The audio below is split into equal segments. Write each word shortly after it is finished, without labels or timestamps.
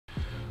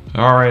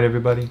Alright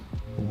everybody,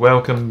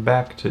 welcome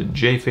back to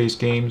Jface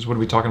Games. What are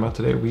we talking about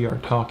today? We are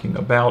talking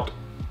about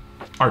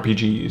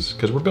RPGs,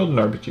 because we're building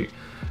an RPG.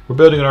 We're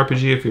building an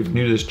RPG. If you're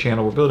new to this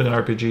channel, we're building an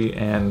RPG,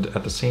 and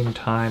at the same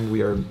time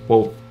we are,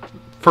 well,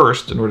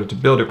 first, in order to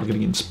build it, we're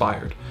getting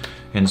inspired.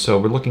 And so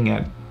we're looking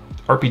at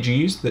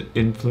RPGs that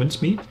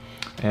influence me,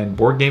 and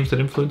board games that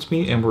influence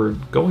me, and we're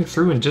going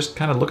through and just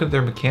kind of looking at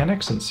their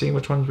mechanics and seeing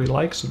which ones we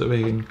like so that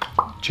we can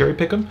cherry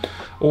pick them,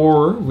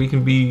 or we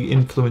can be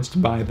influenced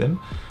by them.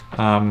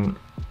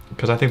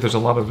 Because I think there's a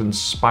lot of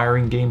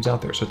inspiring games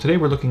out there. So today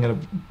we're looking at a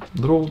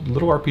little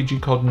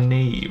RPG called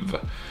Knave.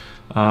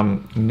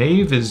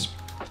 Knave is,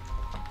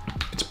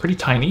 it's pretty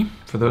tiny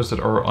for those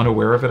that are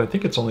unaware of it. I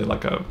think it's only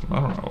like a, I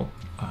don't know,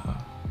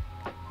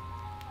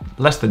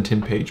 less than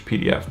 10-page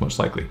PDF most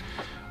likely.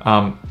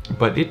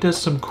 But it does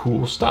some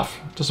cool stuff.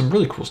 It does some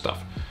really cool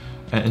stuff.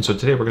 And so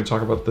today we're going to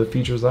talk about the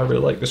features that I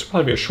really like. This will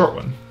probably be a short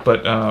one,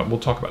 but we'll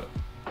talk about it.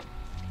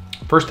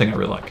 First thing I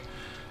really like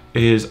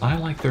is I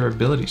like their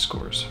ability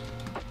scores.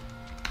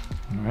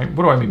 All right,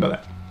 what do I mean by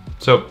that?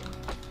 So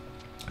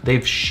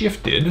they've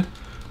shifted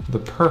the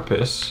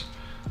purpose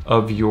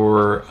of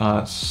your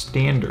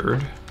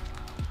standard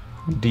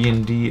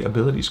D&D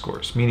ability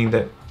scores, meaning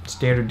that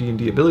standard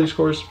D&D ability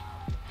scores,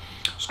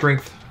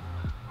 strength,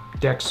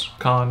 dex,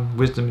 con,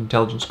 wisdom,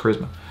 intelligence,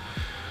 charisma.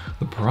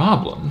 The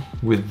problem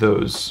with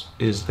those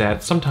is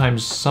that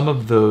sometimes some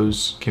of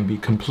those can be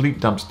complete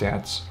dump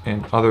stats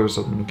and others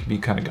of them can be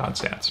kind of god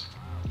stats.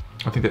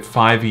 I think that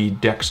 5e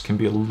dex can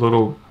be a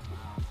little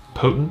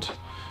potent.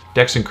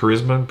 Dex and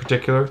charisma in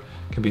particular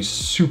can be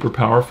super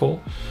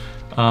powerful.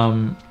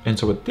 And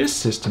so what this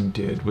system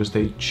did was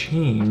they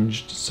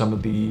changed some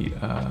of the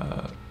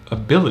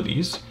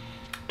abilities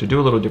to do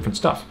a little different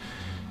stuff.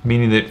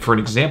 Meaning that, for an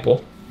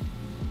example,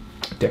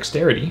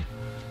 dexterity.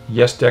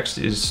 Yes, dex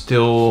is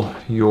still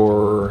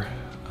your,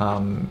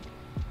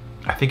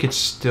 I think it's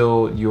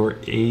still your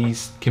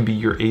can be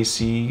your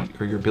AC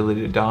or your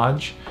ability to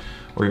dodge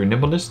or your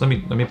nimbleness. Let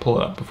me pull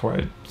it up before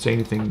I say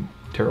anything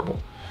terrible.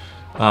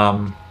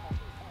 I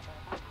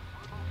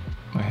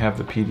have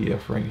the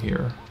PDF right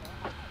here,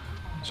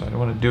 so I don't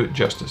want to do it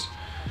justice.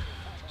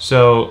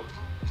 So,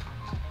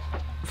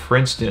 for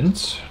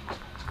instance,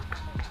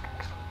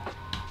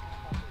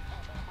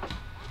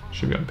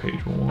 should be on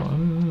page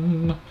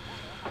 1.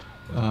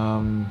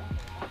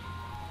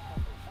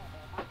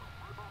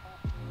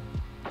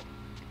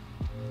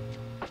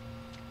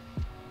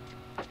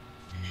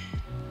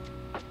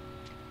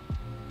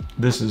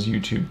 This is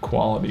YouTube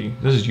quality.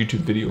 This is YouTube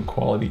video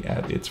quality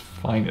at its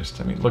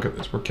finest. I mean, look at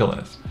this. We're killing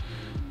this.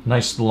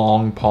 Nice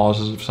long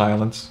pauses of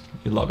silence.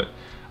 You love it.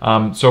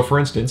 So for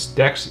instance,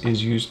 dex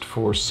is used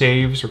for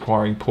saves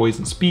requiring poise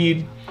and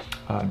speed,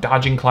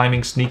 dodging,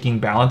 climbing, sneaking,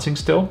 balancing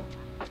still.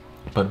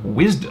 But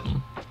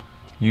wisdom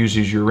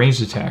uses your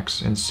ranged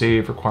attacks and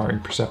save requiring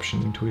perception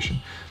and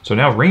intuition. So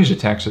now ranged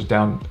attacks is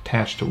down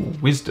attached to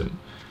wisdom.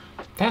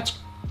 That's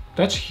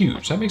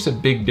huge. That makes a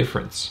big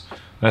difference.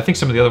 And I think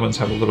some of the other ones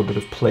have a little bit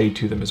of play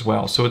to them as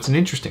well. So it's an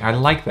interesting, I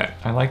like that.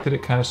 I like that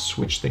it kind of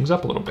switched things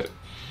up a little bit.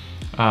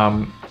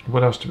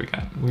 What else do we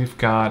got? We've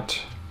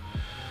got,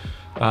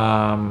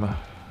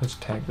 let's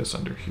tag this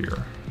under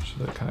here so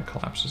that it kind of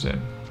collapses in.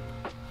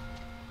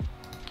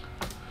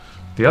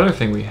 The other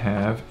thing we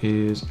have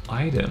is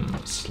item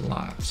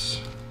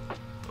slots.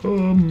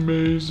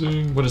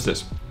 Amazing. What is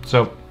this?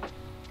 So,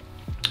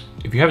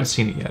 if you haven't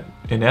seen it yet,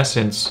 in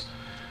essence,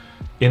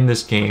 in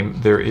this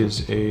game, there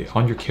is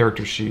on your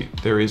character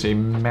sheet, there is a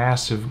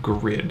massive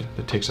grid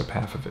that takes up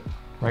half of it,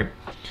 right?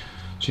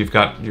 So you've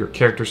got your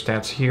character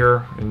stats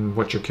here and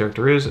what your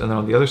character is, and then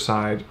on the other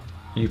side,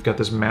 you've got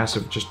this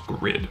massive just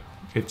grid.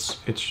 It's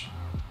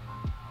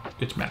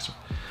massive.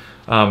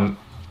 And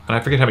I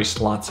forget how many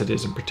slots it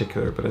is in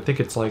particular, but I think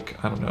it's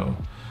like, I don't know,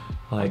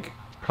 like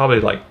probably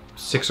like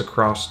 6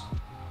 across,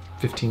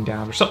 15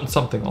 down, or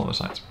something along those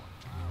lines.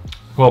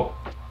 Well,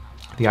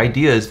 the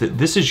idea is that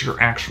this is your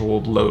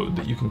actual load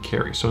that you can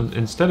carry. So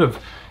instead of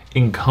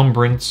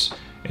encumbrance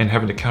and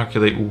having to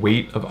calculate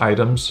weight of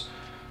items,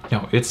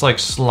 no, it's like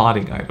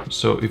slotting items.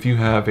 So if you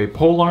have a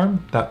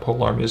polearm, that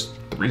polearm is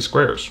 3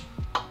 squares.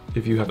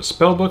 If you have a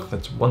spell book,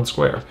 that's 1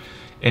 square.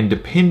 And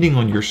depending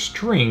on your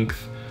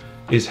strength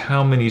is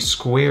how many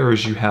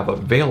squares you have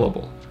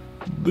available.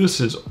 This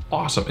is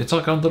awesome. It's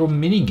like a little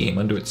mini game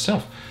unto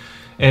itself.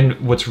 And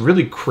what's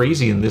really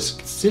crazy in this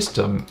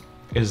system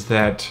is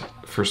that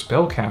for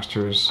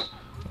spellcasters,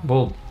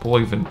 we'll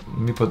even, let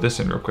me put this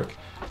in real quick.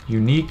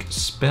 Unique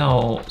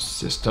spell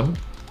system,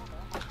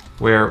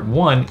 where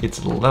one, it's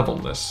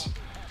levelless,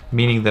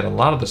 meaning that a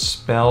lot of the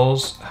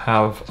spells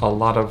have a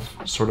lot of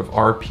sort of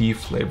RP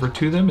flavor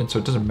to them, and so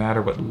it doesn't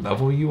matter what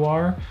level you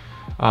are.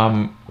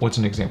 What's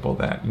an example of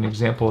that? An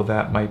example of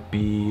that might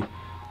be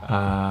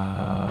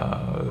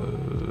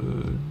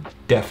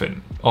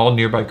deafen. All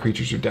nearby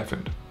creatures are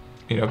deafened.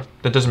 You know,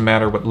 that doesn't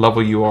matter what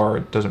level you are.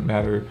 It doesn't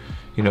matter,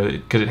 you know,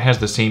 because it has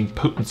the same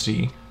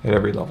potency at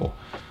every level.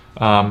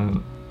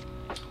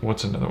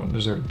 What's another one?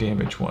 There's a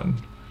damage one.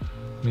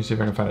 Let me see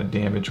if I can find a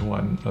damage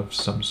one of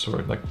some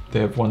sort. Like they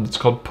have one that's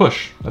called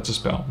push, that's a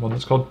spell. One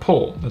that's called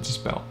pull, that's a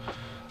spell.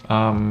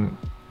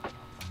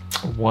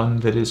 One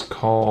that is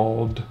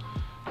called,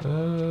 I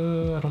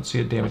don't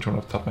see a damage one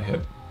off the top of my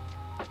head.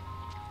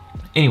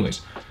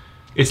 Anyways,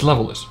 it's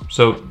level-less.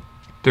 So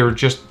they're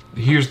just,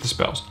 here's the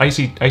spells.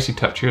 Icy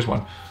touch, here's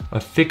one.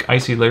 A thick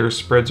icy layer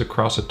spreads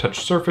across a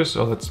touched surface.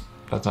 Oh, that's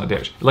not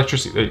damage.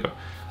 Electricity, there you go.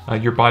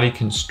 Your body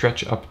can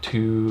stretch up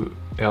to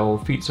L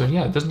feet. So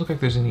yeah, it doesn't look like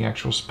there's any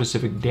actual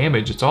specific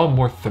damage. It's all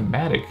more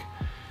thematic.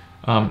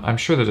 I'm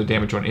sure there's a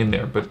damage one in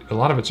there, but a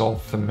lot of it's all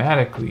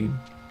thematically,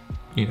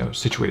 you know,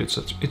 situated.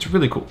 So it's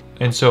really cool.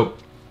 And so,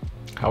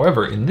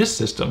 however, in this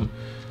system,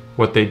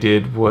 what they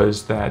did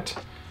was that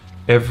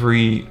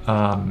every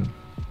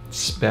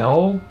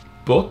spell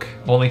book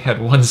only had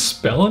one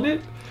spell in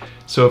it.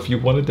 So if you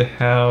wanted to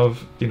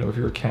have, you know, if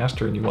you're a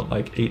caster and you want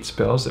like 8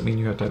 spells, that means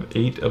you have to have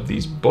 8 of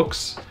these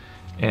books.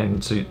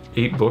 And so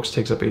 8 books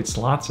takes up 8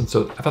 slots. And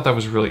so I thought that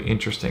was really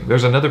interesting.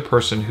 There's another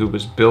person who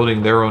was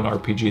building their own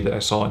RPG that I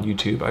saw on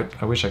YouTube.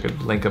 I wish I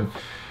could link him.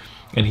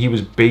 And he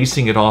was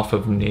basing it off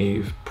of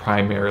Knave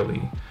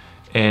primarily.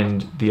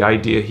 And the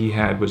idea he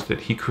had was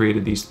that he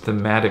created these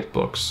thematic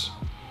books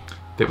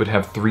that would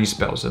have 3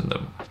 spells in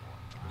them.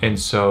 And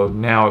so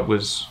now it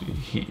was,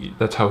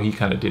 that's how he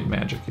kind of did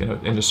magic, you know,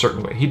 in a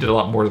certain way. He did a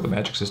lot more to the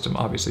magic system,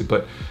 obviously,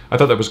 but I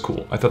thought that was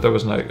cool. I thought that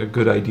was a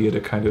good idea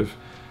to kind of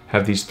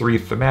have these 3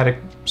 thematic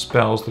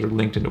spells that are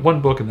linked into one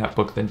book, and that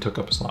book then took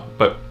up a slot.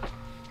 But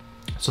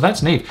so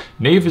that's Knave.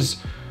 Knave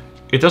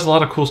it does a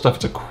lot of cool stuff.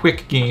 It's a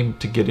quick game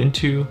to get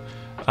into.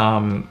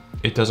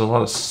 It does a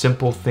lot of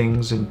simple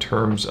things in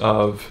terms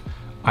of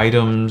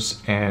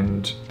items,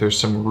 and there's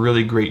some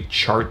really great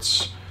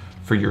charts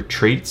for your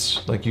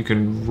traits. Like you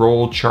can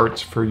roll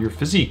charts for your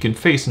physique and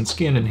face and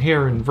skin and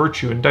hair and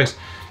virtue and dice.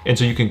 And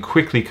so you can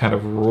quickly kind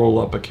of roll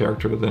up a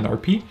character with an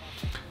RP.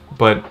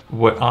 But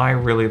what I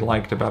really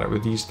liked about it were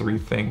these 3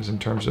 things in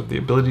terms of the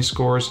ability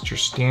scores. It's your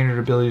standard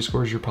ability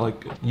scores you're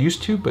probably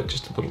used to, but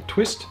just a little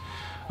twist.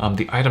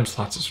 The item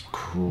slots is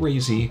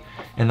crazy.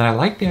 And then I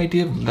like the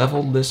idea of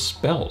level-less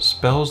spells.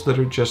 Spells that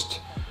are just,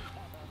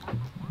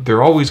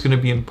 they're always going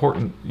to be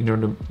important, you know,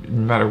 no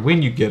matter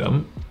when you get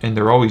them, and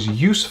they're always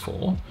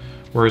useful.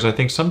 Whereas I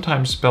think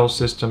sometimes spell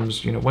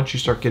systems, you know, once you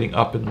start getting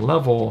up in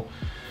level,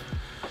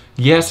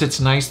 yes, it's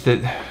nice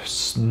that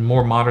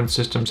more modern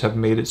systems have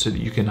made it so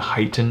that you can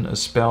heighten a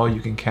spell.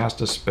 You can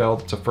cast a spell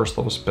that's a 1st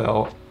level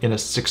spell in a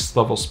 6th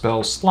level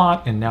spell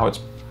slot, and now it's,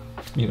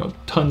 you know,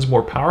 tons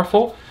more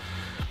powerful.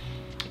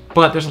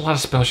 But there's a lot of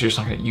spells you're just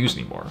not going to use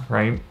anymore,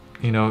 right?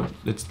 You know,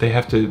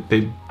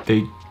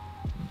 they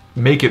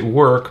make it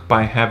work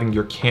by having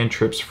your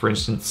cantrips, for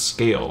instance,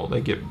 scale.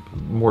 They get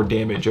more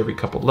damage every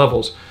couple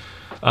levels,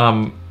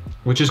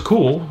 which is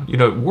cool. You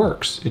know, it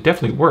works. It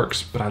definitely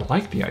works. But I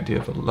like the idea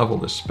of a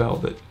level-less spell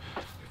that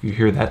if you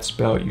hear that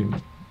spell,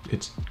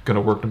 it's going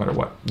to work no matter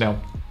what.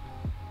 Now,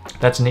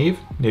 that's Knave.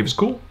 Knave is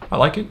cool. I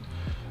like it.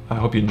 I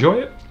hope you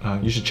enjoy it.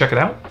 You should check it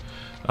out.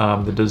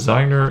 The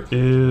designer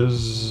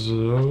is,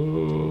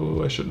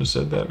 I shouldn't have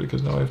said that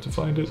because now I have to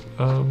find it.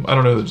 I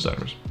don't know who the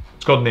designer is.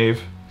 It's called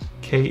Knave,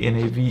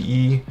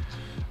 Knave.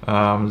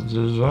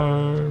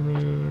 Designer,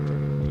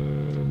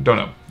 don't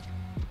know,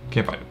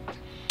 can't find it.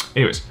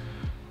 Anyways,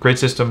 great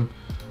system.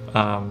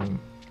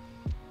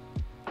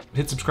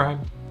 Hit subscribe,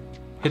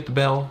 hit the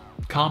bell,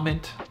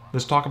 comment.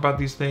 Let's talk about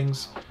these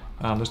things.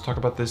 Let's talk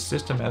about this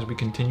system as we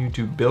continue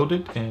to build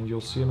it, and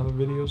you'll see another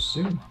video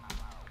soon.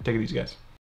 Take it easy, guys.